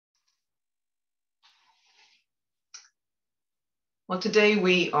Well, today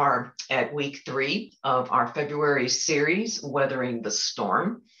we are at week 3 of our February series, Weathering the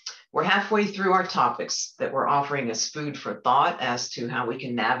Storm. We're halfway through our topics that we're offering as food for thought as to how we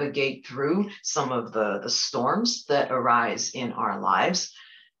can navigate through some of the storms that arise in our lives.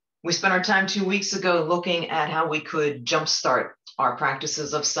 We spent our time 2 weeks ago looking at how we could jumpstart our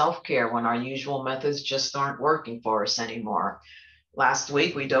practices of self-care when our usual methods just aren't working for us anymore. Last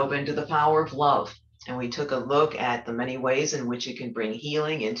week, we dove into the power of love, and we took a look at the many ways in which it can bring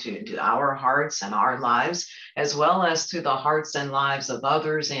healing into our hearts and our lives, as well as to the hearts and lives of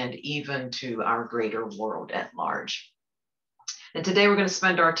others, and even to our greater world at large. And today we're going to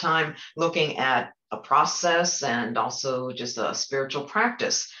spend our time looking at a process and also just a spiritual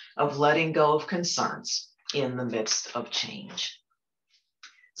practice of letting go of concerns in the midst of change.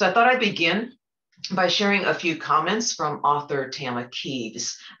 So I thought I'd begin by sharing a few comments from author Tama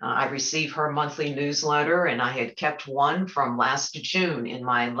Keeves. I received her monthly newsletter, and I had kept one from last June in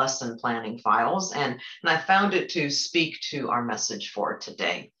my lesson planning files, and I found it to speak to our message for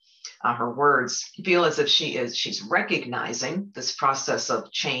today. Her words feel as if she's recognizing this process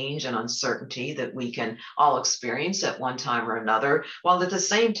of change and uncertainty that we can all experience at one time or another, while at the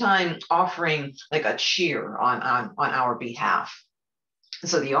same time offering like a cheer on our behalf.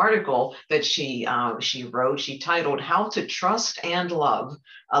 So the article that she wrote, she titled "How to Trust and Love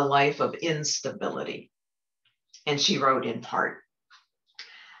a Life of Instability." And she wrote in part,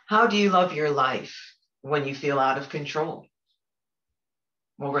 "How do you love your life when you feel out of control?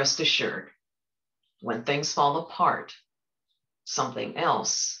 Well, rest assured, when things fall apart, something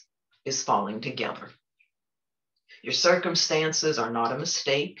else is falling together. Your circumstances are not a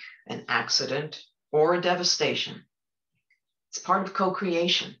mistake, an accident, or a devastation. It's part of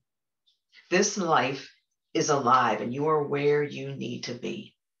co-creation. This life is alive, and you are where you need to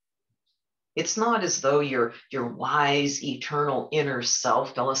be. It's not as though your wise, eternal inner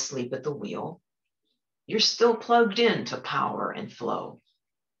self fell asleep at the wheel. You're still plugged into power and flow.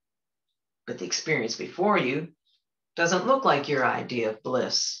 But the experience before you doesn't look like your idea of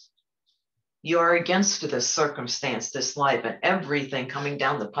bliss. You are against this circumstance, this life, and everything coming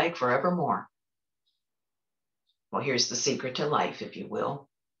down the pike forevermore. Well, here's the secret to life, if you will.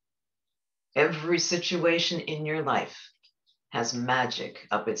 Every situation in your life has magic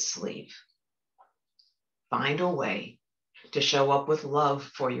up its sleeve. Find a way to show up with love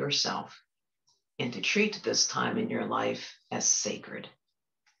for yourself and to treat this time in your life as sacred.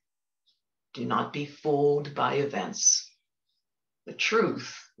 Do not be fooled by events. The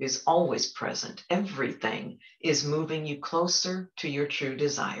truth is always present. Everything is moving you closer to your true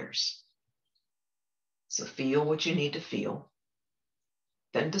desires. So feel what you need to feel,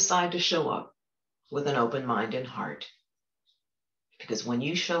 then decide to show up with an open mind and heart. Because when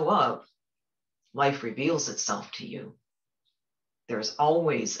you show up, life reveals itself to you. There's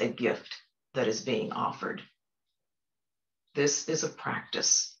always a gift that is being offered. This is a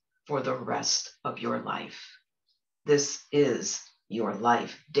practice for the rest of your life. This is your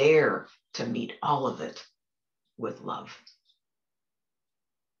life. Dare to meet all of it with love.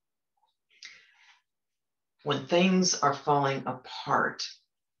 When things are falling apart,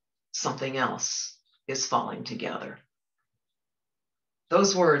 something else is falling together.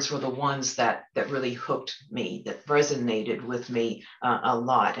 Those words were the ones that really hooked me, that resonated with me a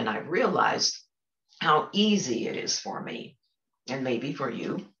lot. And I realized how easy it is for me, and maybe for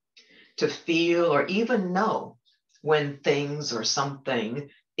you, to feel or even know when things or something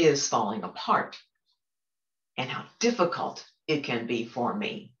is falling apart, and how difficult it can be for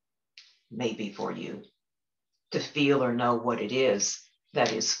me, maybe for you, to feel or know what it is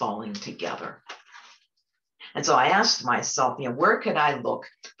that is falling together. And so I asked myself, where could I look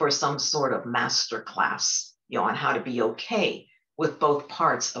for some sort of master class, on how to be okay with both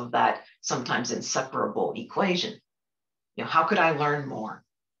parts of that sometimes inseparable equation? How could I learn more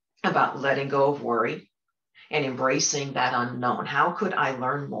about letting go of worry and embracing that unknown? How could I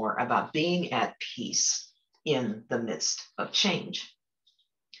learn more about being at peace in the midst of change?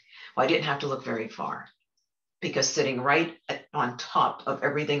 Well, I didn't have to look very far, because sitting right on top of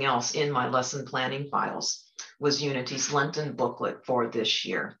everything else in my lesson planning files was Unity's Lenten booklet for this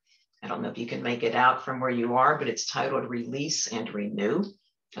year. I don't know if you can make it out from where you are, but it's titled Release and Renew,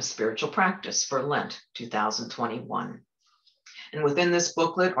 a Spiritual Practice for Lent 2021. And within this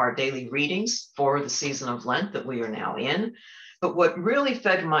booklet are daily readings for the season of Lent that we are now in. But what really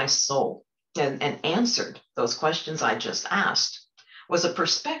fed my soul and answered those questions I just asked was a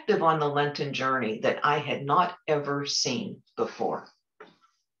perspective on the Lenten journey that I had not ever seen before.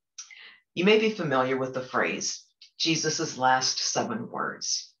 You may be familiar with the phrase, Jesus' last 7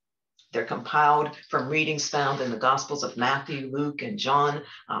 words. They're compiled from readings found in the Gospels of Matthew, Luke, and John.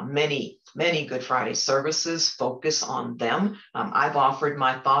 Many Good Friday services focus on them. I've offered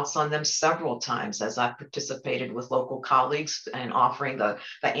my thoughts on them several times as I've participated with local colleagues and offering the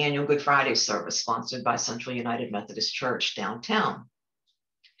annual Good Friday service sponsored by Central United Methodist Church downtown.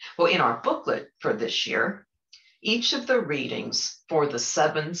 Well, in our booklet for this year, each of the readings for the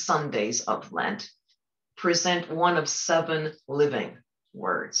 7 Sundays of Lent present one of 7 living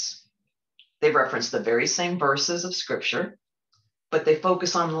words. They reference the very same verses of Scripture, but they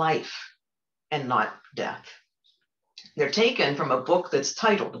focus on life and not death. They're taken from a book that's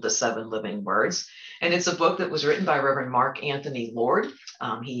titled The 7 Living Words, and it's a book that was written by Reverend Mark Anthony Lord.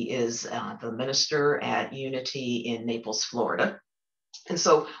 He is the minister at Unity in Naples, Florida. And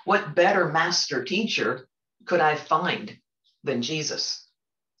so what better master teacher could I find than Jesus?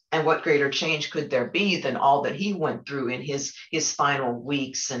 And what greater change could there be than all that he went through in his final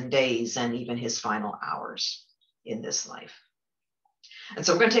weeks and days and even his final hours in this life? And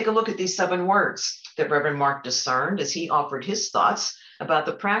so we're going to take a look at these 7 words that Reverend Mark discerned as he offered his thoughts about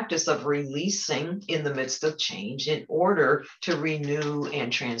the practice of releasing in the midst of change in order to renew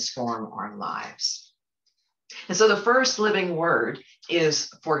and transform our lives. And so the first living word is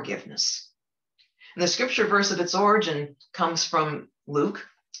forgiveness. And the scripture verse of its origin comes from Luke.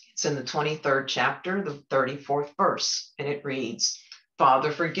 It's in the 23rd chapter, the 34th verse, and it reads,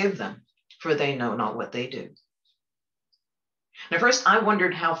 "Father, forgive them, for they know not what they do." Now, first, I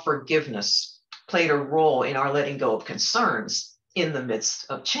wondered how forgiveness played a role in our letting go of concerns in the midst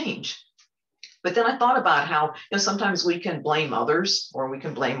of change. But then I thought about how sometimes we can blame others or we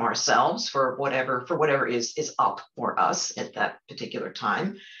can blame ourselves for whatever is up for us at that particular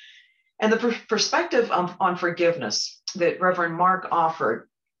time. And the perspective on forgiveness that Reverend Mark offered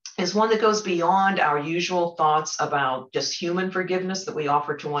is one that goes beyond our usual thoughts about just human forgiveness that we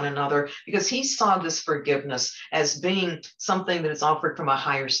offer to one another, because he saw this forgiveness as being something that is offered from a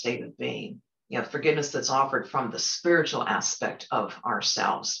higher state of being, forgiveness that's offered from the spiritual aspect of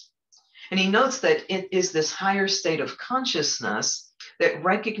ourselves. And he notes that it is this higher state of consciousness that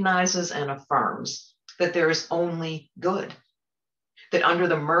recognizes and affirms that there is only good, that under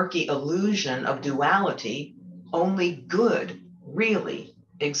the murky illusion of duality, only good really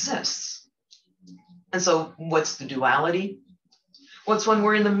exists. And so what's the duality? Well, it's when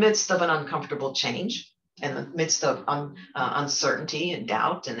we're in the midst of an uncomfortable change, in the midst of uncertainty and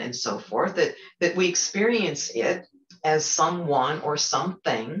doubt and so forth, that we experience it as someone or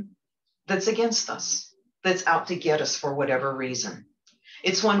something that's against us, that's out to get us for whatever reason.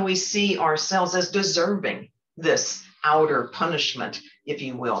 It's when we see ourselves as deserving this outer punishment, if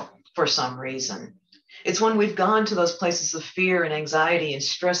you will, for some reason. It's when we've gone to those places of fear and anxiety and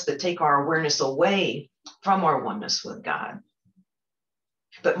stress that take our awareness away from our oneness with God.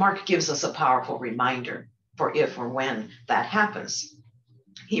 But Mark gives us a powerful reminder for if or when that happens.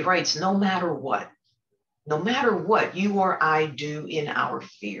 He writes, no matter what you or I do in our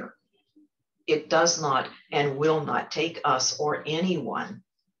fear, it does not and will not take us or anyone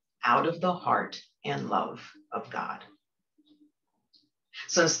out of the heart and love of God.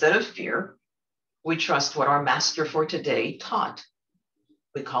 So instead of fear, we trust what our master for today taught.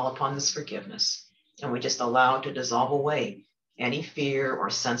 We call upon this forgiveness, and we just allow it to dissolve away any fear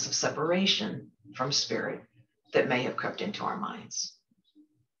or sense of separation from spirit that may have crept into our minds.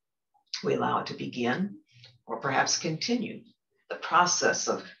 We allow it to begin, or perhaps continue, the process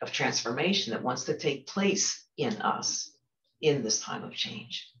of transformation that wants to take place in us in this time of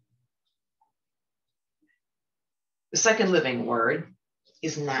change. The second living word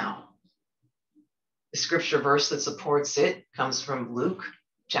is now. The scripture verse that supports it comes from Luke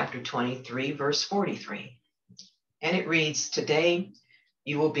chapter 23, verse 43. And it reads, "Today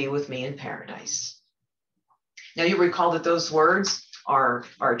you will be with me in paradise." Now you recall that those words are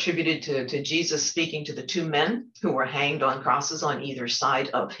attributed to Jesus speaking to the 2 men who were hanged on crosses on either side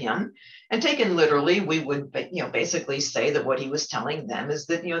of him. And taken literally, we would basically say that what he was telling them is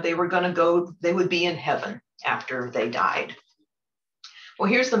that they would be in heaven after they died. Well,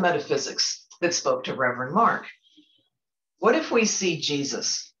 here's the metaphysics that spoke to Reverend Mark. What if we see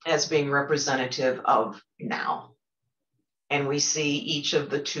Jesus as being representative of now? And we see each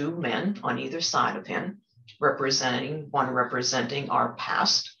of the 2 men on either side of him one representing our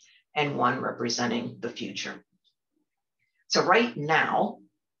past and one representing the future. So right now,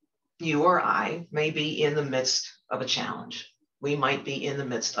 you or I may be in the midst of a challenge. We might be in the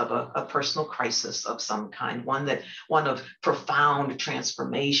midst of a personal crisis of some kind, one of profound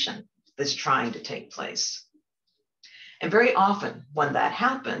transformation that's trying to take place. And very often when that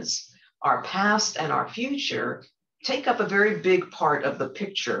happens, our past and our future take up a very big part of the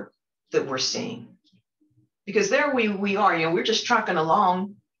picture that we're seeing. Because there we are, we're just trucking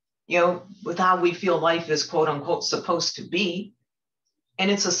along, with how we feel life is, quote unquote, supposed to be. And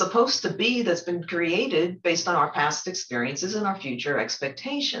it's a supposed to be that's been created based on our past experiences and our future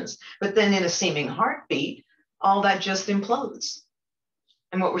expectations. But then in a seeming heartbeat, all that just implodes.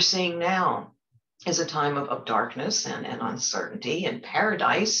 And what we're seeing now is a time of darkness and uncertainty, and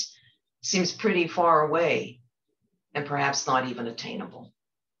paradise seems pretty far away and perhaps not even attainable.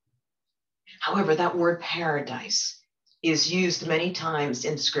 However, that word paradise is used many times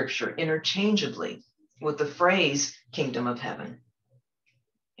in Scripture interchangeably with the phrase kingdom of heaven.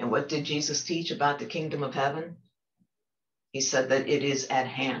 And what did Jesus teach about the kingdom of heaven? He said that it is at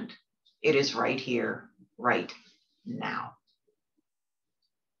hand. It is right here, right now.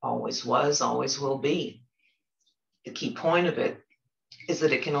 Always was, always will be. The key point of it is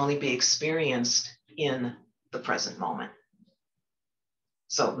that it can only be experienced in the present moment.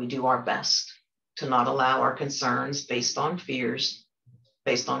 So we do our best to not allow our concerns based on fears,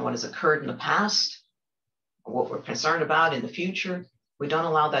 based on what has occurred in the past, or what we're concerned about in the future. We don't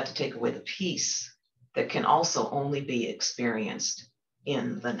allow that to take away the peace that can also only be experienced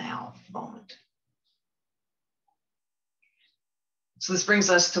in the now moment. So this brings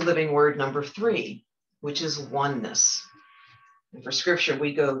us to living word number 3, which is oneness. And for Scripture,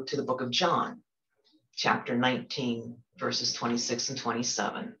 we go to the book of John, chapter 19, verses 26 and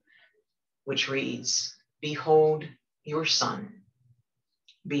 27, which reads, "Behold your son,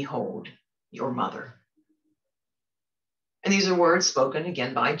 behold your mother." And these are words spoken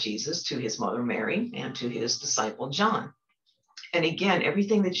again by Jesus to his mother Mary and to his disciple John. And again,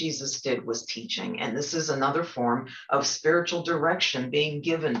 everything that Jesus did was teaching. And this is another form of spiritual direction being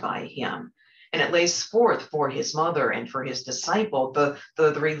given by him. And it lays forth for his mother and for his disciple the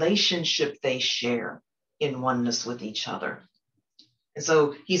relationship they share in oneness with each other. And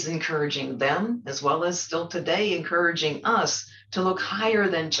so he's encouraging them, as well as still today encouraging us, to look higher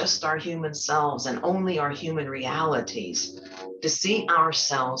than just our human selves and only our human realities, to see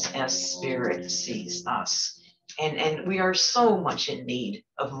ourselves as Spirit sees us. And we are so much in need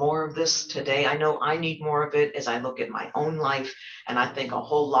of more of this today. I know I need more of it as I look at my own life, and I think a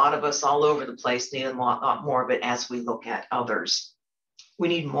whole lot of us all over the place need a lot more of it as we look at others. We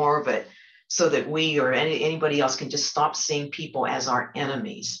need more of it so that we or anybody else can just stop seeing people as our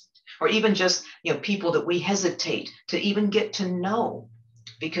enemies, or even just people that we hesitate to even get to know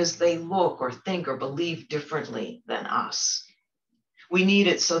because they look or think or believe differently than us. We need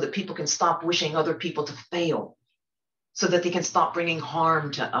it so that people can stop wishing other people to fail, so that they can stop bringing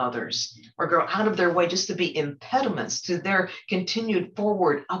harm to others or go out of their way just to be impediments to their continued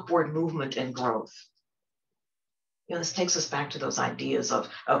forward, upward movement and growth. This takes us back to those ideas of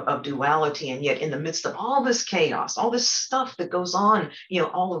duality. And yet in the midst of all this chaos, all this stuff that goes on,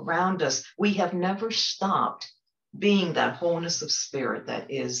 all around us, we have never stopped being that wholeness of spirit that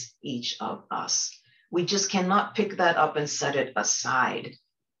is each of us. We just cannot pick that up and set it aside.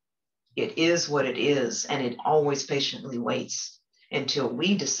 It is what it is, and it always patiently waits until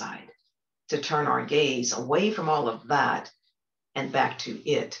we decide to turn our gaze away from all of that and back to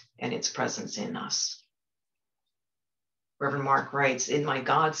it and its presence in us. Reverend Mark writes, "In my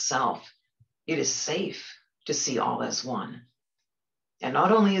God self, it is safe to see all as one. And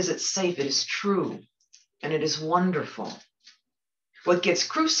not only is it safe, it is true, and it is wonderful. What gets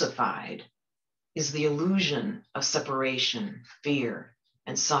crucified is the illusion of separation, fear,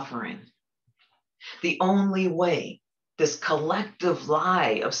 and suffering. The only way this collective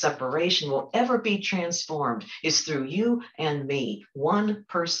lie of separation will ever be transformed is through you and me, one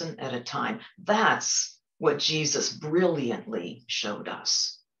person at a time." That's what Jesus brilliantly showed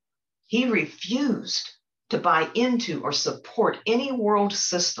us. He refused to buy into or support any world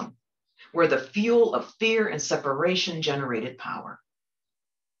system where the fuel of fear and separation generated power.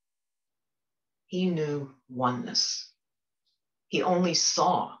 He knew oneness. He only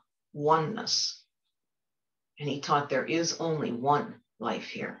saw oneness. And he taught there is only one life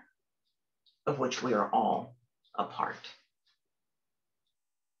here, of which we are all a part.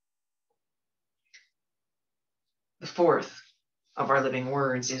 The fourth of our living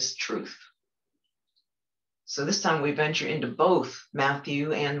words is truth. So this time we venture into both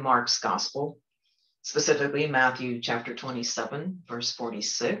Matthew and Mark's gospel, specifically Matthew chapter 27, verse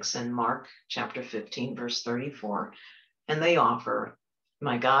 46, and Mark chapter 15, verse 34. And they offer,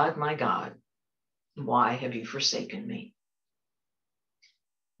 my God, why have you forsaken me?"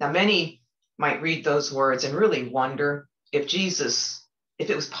 Now, many might read those words and really wonder if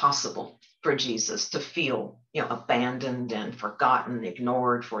it was possible for Jesus to feel, abandoned and forgotten,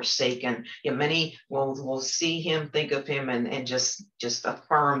 ignored, forsaken. Many will see him, think of him, and just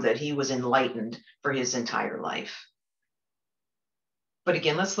affirm that he was enlightened for his entire life. But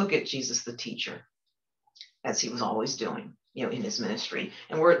again, let's look at Jesus the teacher, as he was always doing, in his ministry.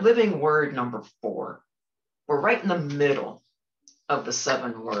 And we're at living word number 4. We're right in the middle of the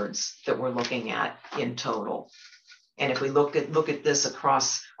 7 words that we're looking at in total. And if we look at this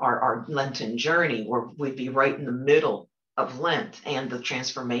across our Lenten journey, we'd be right in the middle of Lent and the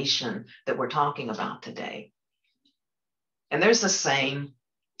transformation that we're talking about today. And there's a saying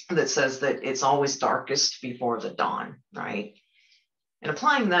that says that it's always darkest before the dawn, right? And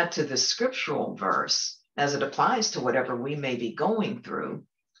applying that to this scriptural verse, as it applies to whatever we may be going through,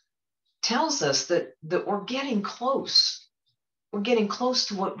 tells us that we're getting close. We're getting close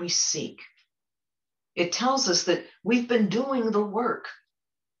to what we seek. It tells us that we've been doing the work,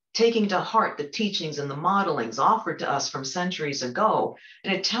 taking to heart the teachings and the modelings offered to us from centuries ago.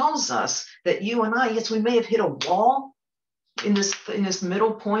 And it tells us that you and I, yes, we may have hit a wall in this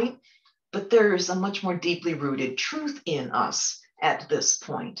middle point, but there is a much more deeply rooted truth in us at this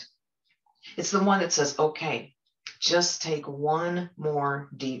point. It's the one that says, okay, just take one more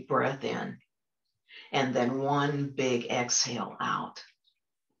deep breath in and then one big exhale out.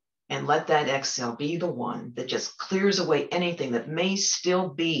 And let that exhale be the one that just clears away anything that may still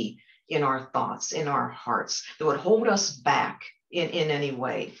be in our thoughts, in our hearts, that would hold us back in any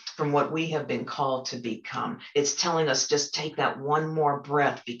way from what we have been called to become. It's telling us just take that one more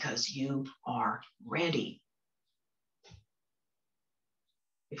breath because you are ready.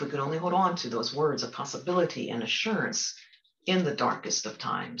 If we could only hold on to those words of possibility and assurance in the darkest of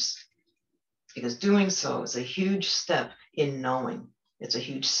times, because doing so is a huge step in knowing. It's a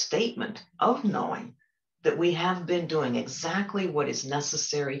huge statement of knowing that we have been doing exactly what is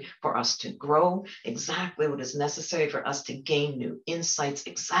necessary for us to grow, exactly what is necessary for us to gain new insights,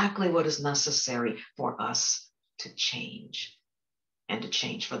 exactly what is necessary for us to change and to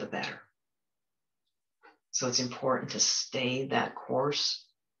change for the better. So it's important to stay that course,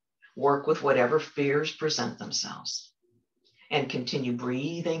 work with whatever fears present themselves, and continue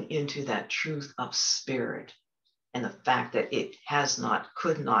breathing into that truth of spirit and the fact that it has not,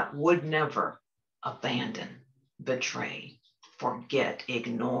 could not, would never abandon, betray, forget,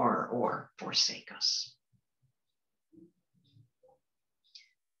 ignore, or forsake us.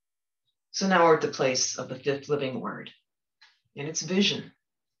 So now we're at the place of the 5th living word, and it's vision.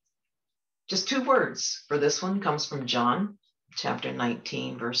 Just 2 words for this one. Comes from John chapter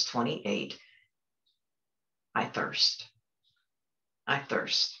 19, verse 28. I thirst. I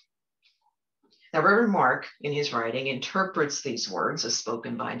thirst. Now, Reverend Mark, in his writing, interprets these words as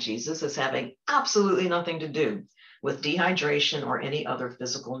spoken by Jesus as having absolutely nothing to do with dehydration or any other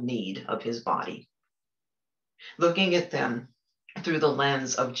physical need of his body. Looking at them through the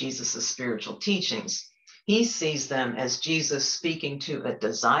lens of Jesus' spiritual teachings, he sees them as Jesus speaking to a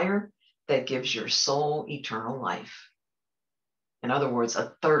desire that gives your soul eternal life. In other words,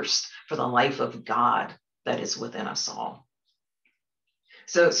 a thirst for the life of God that is within us all.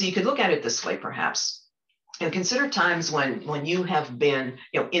 So you could look at it this way, perhaps, and consider times when you have been,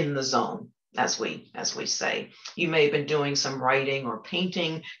 in the zone, as we say. You may have been doing some writing or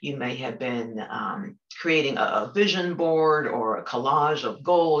painting. You may have been creating a vision board or a collage of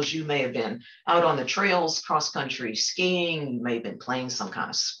goals. You may have been out on the trails, cross-country skiing. You may have been playing some kind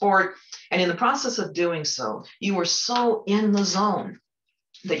of sport. And in the process of doing so, you were so in the zone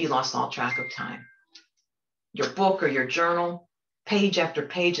that you lost all track of time. Your book or your journal, page after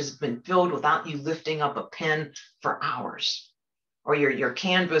page, has been filled without you lifting up a pen for hours. Or your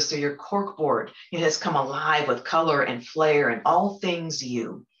canvas or your corkboard, it has come alive with color and flair and all things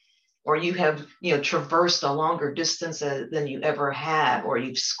you. Or you have traversed a longer distance than you ever had, or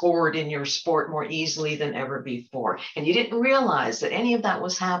you've scored in your sport more easily than ever before. And you didn't realize that any of that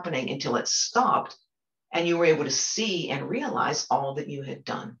was happening until it stopped and you were able to see and realize all that you had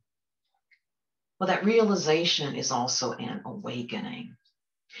done. Well, that realization is also an awakening.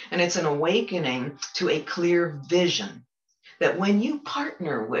 And it's an awakening to a clear vision that when you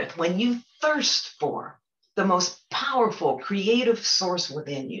partner with, when you thirst for the most powerful creative source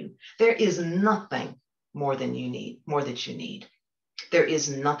within you, there is nothing more that you need. There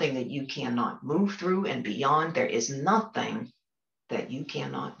is nothing that you cannot move through and beyond. There is nothing that you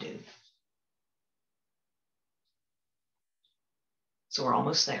cannot do. So we're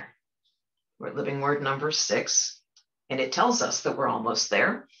almost there. We're at living word number 6, and it tells us that we're almost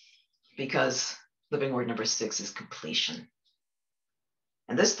there because living word number 6 is completion.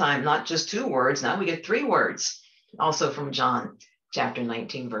 And this time, not just 2 words, now we get 3 words, also from John. chapter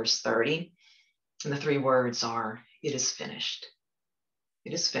 19, verse 30. And the three words are, it is finished.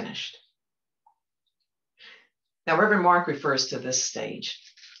 It is finished. Now, Reverend Mark refers to this stage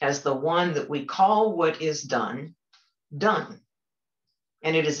as the one that we call what is done, done.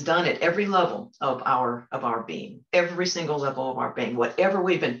 And it is done at every level of our being, every single level of our being. Whatever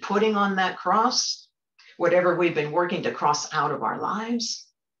we've been putting on that cross, whatever we've been working to cross out of our lives,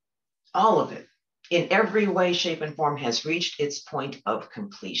 all of it, in every way, shape, and form, has reached its point of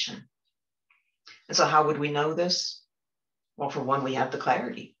completion. And so how would we know this? Well, for one, we have the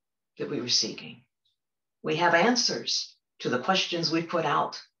clarity that we were seeking. We have answers to the questions we put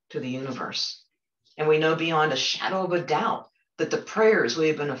out to the universe. And we know beyond a shadow of a doubt that the prayers we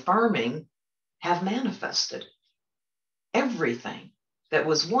have been affirming have manifested. Everything that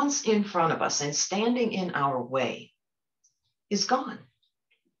was once in front of us and standing in our way is gone.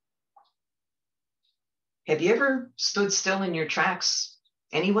 Have you ever stood still in your tracks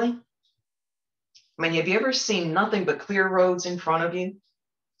anyway? I mean, have you ever seen nothing but clear roads in front of you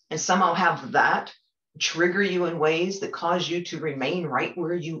and somehow have that trigger you in ways that cause you to remain right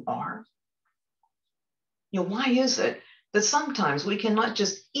where you are? You know, why is it that sometimes we cannot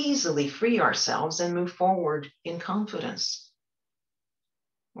just easily free ourselves and move forward in confidence?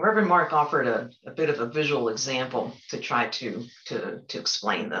 Reverend Mark offered a bit of a visual example to try to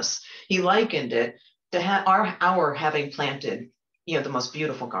explain this. He likened it to our having planted, the most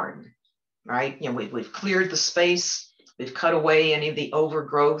beautiful garden, right? We've cleared the space, we've cut away any of the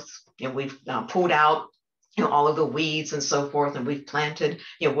overgrowth, we've pulled out all of the weeds and so forth, and we've planted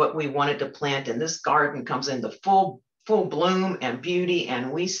what we wanted to plant, and this garden comes into full bloom and beauty,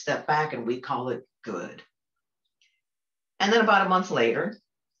 and we step back and we call it good. And then about a month later,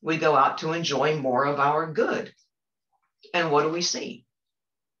 we go out to enjoy more of our good. And what do we see?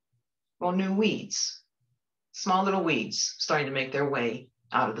 Well, new weeds, small little weeds starting to make their way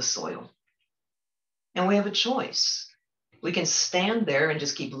out of the soil. And we have a choice. We can stand there and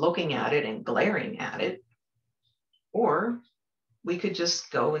just keep looking at it and glaring at it, or we could just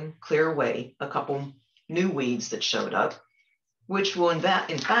go and clear away a couple new weeds that showed up, which will in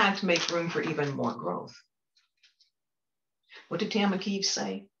fact make room for even more growth. What did Tam McKeeve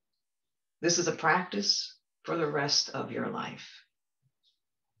say? This is a practice for the rest of your life.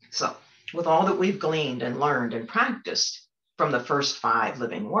 So with all that we've gleaned and learned and practiced from the first 5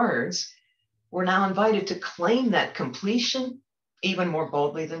 living words, we're now invited to claim that completion even more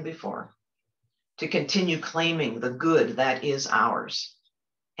boldly than before, to continue claiming the good that is ours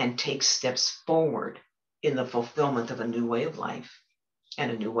and take steps forward in the fulfillment of a new way of life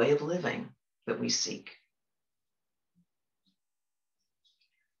and a new way of living that we seek.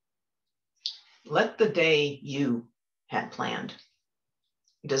 Let the day you had planned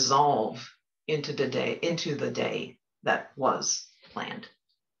dissolve into the day that was planned.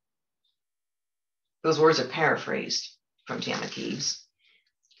 Those words are paraphrased from Tam McKeeve's,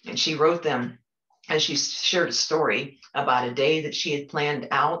 and she wrote them as she shared a story about a day that she had planned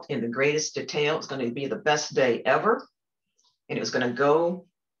out in the greatest detail. It's going to be the best day ever, and it was going to go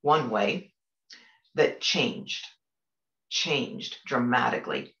one way that changed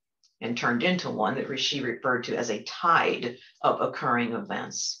dramatically and turned into one that she referred to as a tide of occurring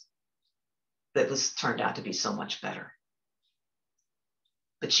events that turned out to be so much better.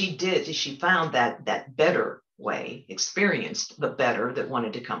 But she found that better way, experienced the better that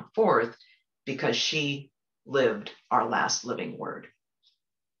wanted to come forth because she lived our last living word.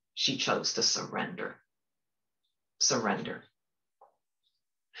 She chose to surrender. Surrender.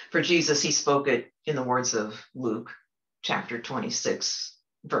 For Jesus, he spoke it in the words of Luke chapter 26,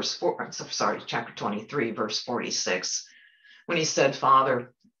 chapter 23, verse 46, when he said,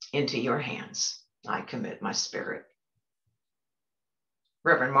 Father, into your hands I commit my spirit.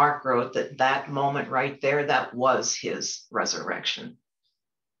 Reverend Mark wrote that moment right there, that was his resurrection.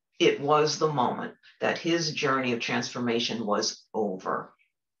 It was the moment that his journey of transformation was over.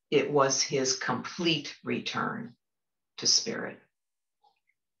 It was his complete return to spirit.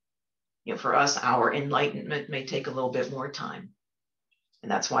 For us, our enlightenment may take a little bit more time. And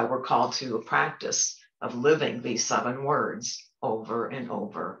that's why we're called to a practice of living these 7 words over and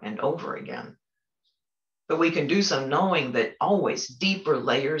over and over again. But we can do so knowing that always deeper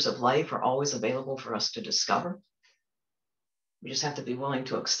layers of life are always available for us to discover. We just have to be willing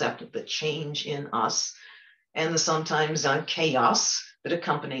to accept the change in us and the sometimes chaos that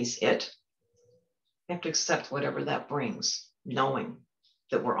accompanies it. We have to accept whatever that brings, knowing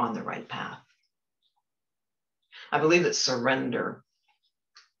that we're on the right path. I believe that surrender,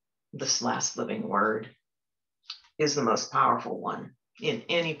 this last living word, is the most powerful one in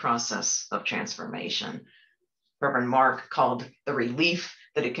any process of transformation. Reverend Mark called the relief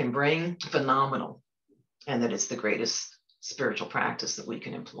that it can bring phenomenal, and that it's the greatest spiritual practice that we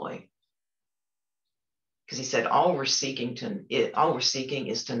can employ. Because he said, all we're seeking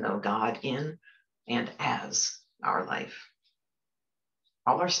is to know God in and as our life.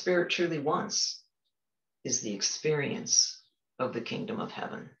 All our spirit truly wants is the experience of the kingdom of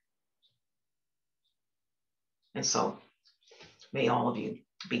heaven. And so may all of you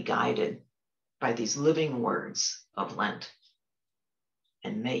be guided by these living words of Lent.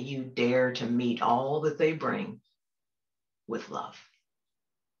 And may you dare to meet all that they bring with love.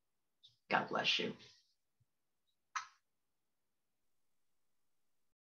 God bless you.